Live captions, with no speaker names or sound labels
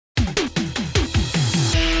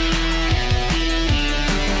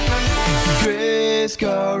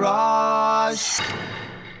Garage.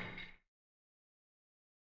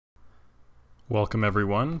 Welcome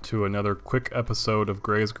everyone to another quick episode of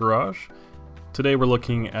Gray's Garage. Today we're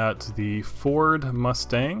looking at the Ford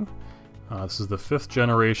Mustang. This is the 5th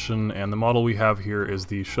generation, and the model we have here is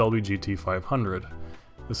the Shelby GT500.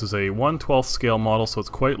 This is a 1/12 scale model, so it's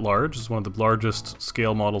quite large. It's one of the largest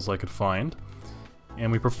scale models I could find.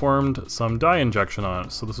 And we performed some dye injection on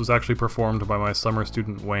it. So this was actually performed by my summer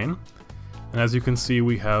student Wayne. And as you can see,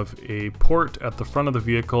 we have a port at the front of the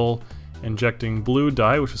vehicle injecting blue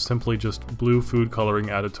dye, which is simply just blue food coloring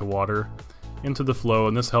added to water, into the flow,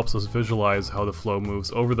 and this helps us visualize how the flow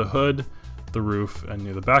moves over the hood, the roof, and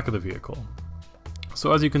near the back of the vehicle.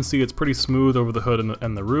 So as you can see, it's pretty smooth over the hood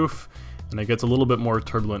and the roof, and it gets a little bit more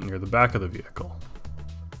turbulent near the back of the vehicle.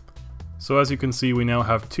 So as you can see, we now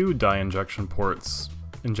have 2 dye injection ports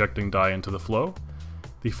injecting dye into the flow.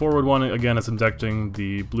 The forward one, again, is injecting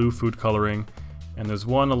the blue food coloring, and there's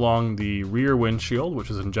one along the rear windshield,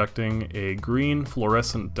 which is injecting a green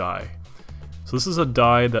fluorescent dye. So this is a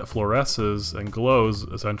dye that fluoresces and glows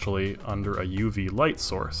essentially under a UV light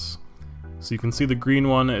source. So you can see the green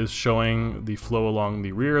one is showing the flow along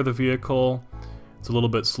the rear of the vehicle. It's a little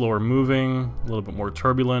bit slower moving, a little bit more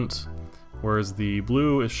turbulent, whereas the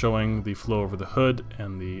blue is showing the flow over the hood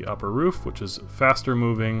and the upper roof, which is faster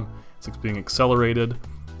moving, it's being accelerated,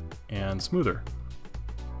 and smoother.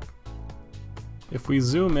 If we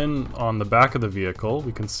zoom in on the back of the vehicle,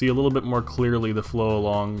 we can see a little bit more clearly the flow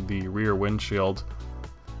along the rear windshield.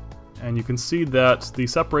 And you can see that the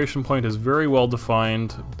separation point is very well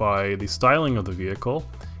defined by the styling of the vehicle.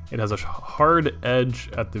 It has a hard edge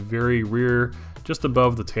at the very rear, just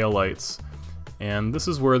above the taillights. And this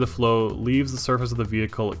is where the flow leaves the surface of the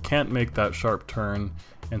vehicle. It can't make that sharp turn,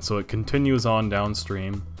 and so it continues on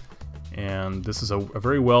downstream. And this is a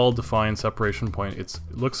very well-defined separation point. It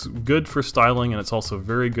looks good for styling, and it's also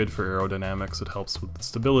very good for aerodynamics. It helps with the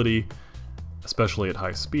stability, especially at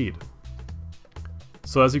high speed.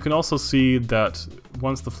 So as you can also see that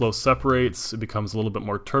once the flow separates, it becomes a little bit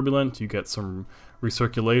more turbulent. You get some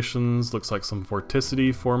recirculations, looks like some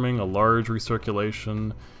vorticity forming, a large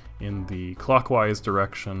recirculation in the clockwise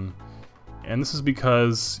direction. And this is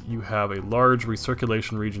because you have a large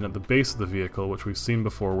recirculation region at the base of the vehicle, which we've seen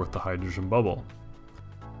before with the hydrogen bubble.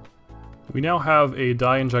 We now have a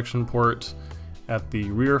dye injection port at the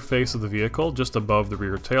rear face of the vehicle, just above the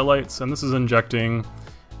rear taillights, and this is injecting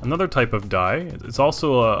another type of dye. It's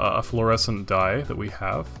also a fluorescent dye that we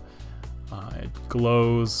have. It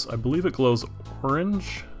glows, I believe it glows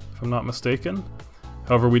orange, if I'm not mistaken.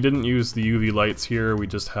 However, we didn't use the UV lights here, we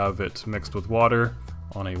just have it mixed with water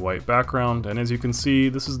on a white background. And as you can see,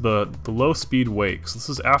 this is the low speed wake. So this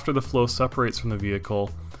is after the flow separates from the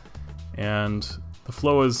vehicle, and the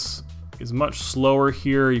flow is much slower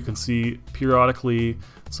here. You can see periodically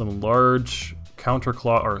some large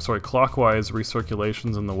clockwise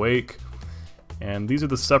recirculations in the wake, and these are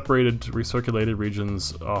the separated recirculated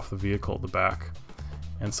regions off the vehicle at the back.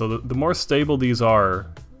 And so the more stable these are,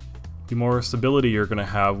 the more stability you're going to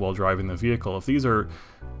have while driving the vehicle. If these are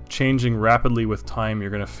changing rapidly with time, you're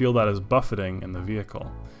going to feel that as buffeting in the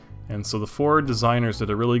vehicle. And so the Ford designers did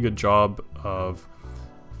a really good job of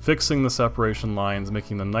fixing the separation lines,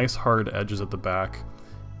 making the nice hard edges at the back,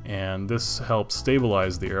 and this helps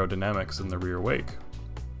stabilize the aerodynamics in the rear wake.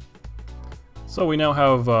 So we now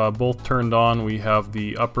have both turned on. We have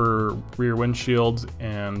the upper rear windshield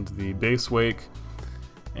and the base wake,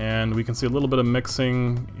 and we can see a little bit of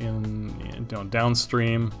mixing in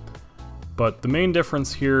downstream. But the main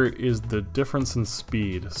difference here is the difference in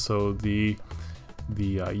speed. So the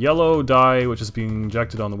yellow dye, which is being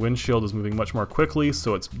injected on the windshield, is moving much more quickly,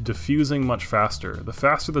 so it's diffusing much faster. The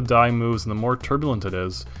faster the dye moves and the more turbulent it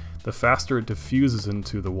is, the faster it diffuses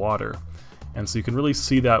into the water. And so you can really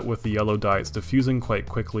see that with the yellow dye. It's diffusing quite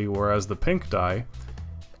quickly, whereas the pink dye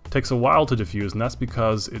takes a while to diffuse, and that's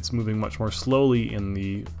because it's moving much more slowly in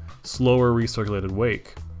the slower recirculated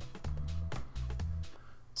wake.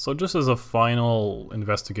 So just as a final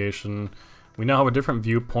investigation, we now have a different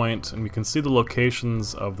viewpoint, and we can see the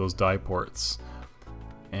locations of those dye ports.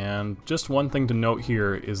 And just one thing to note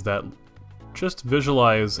here is that just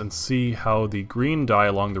visualize and see how the green dye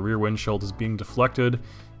along the rear windshield is being deflected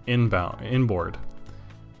inboard.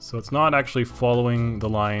 So it's not actually following the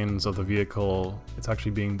lines of the vehicle, it's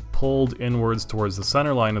actually being pulled inwards towards the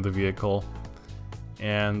center line of the vehicle,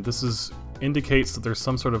 and this indicates that there's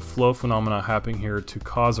some sort of flow phenomena happening here to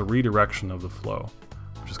cause a redirection of the flow,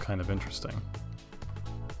 which is kind of interesting.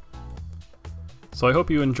 So I hope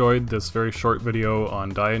you enjoyed this very short video on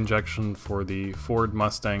dye injection for the Ford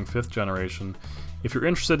Mustang 5th generation. If you're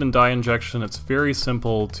interested in dye injection, it's very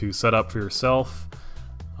simple to set up for yourself.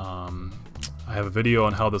 I have a video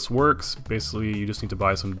on how this works. Basically, you just need to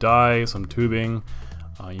buy some dye, some tubing,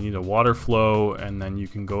 you need a water flow, and then you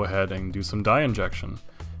can go ahead and do some dye injection.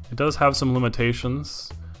 It does have some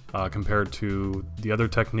limitations compared to the other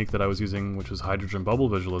technique that I was using, which is hydrogen bubble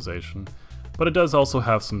visualization, but it does also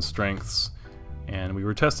have some strengths. And we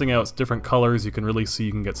were testing out different colors. You can really see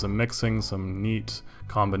you can get some mixing, some neat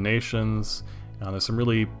combinations. There's some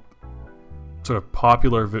really sort of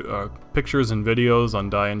popular pictures and videos on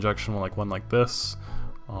dye injection, like one like this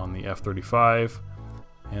on the F-35.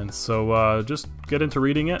 And so just get into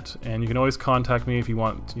reading it, and you can always contact me if you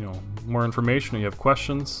want more information or you have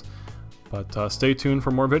questions. But stay tuned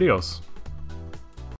for more videos.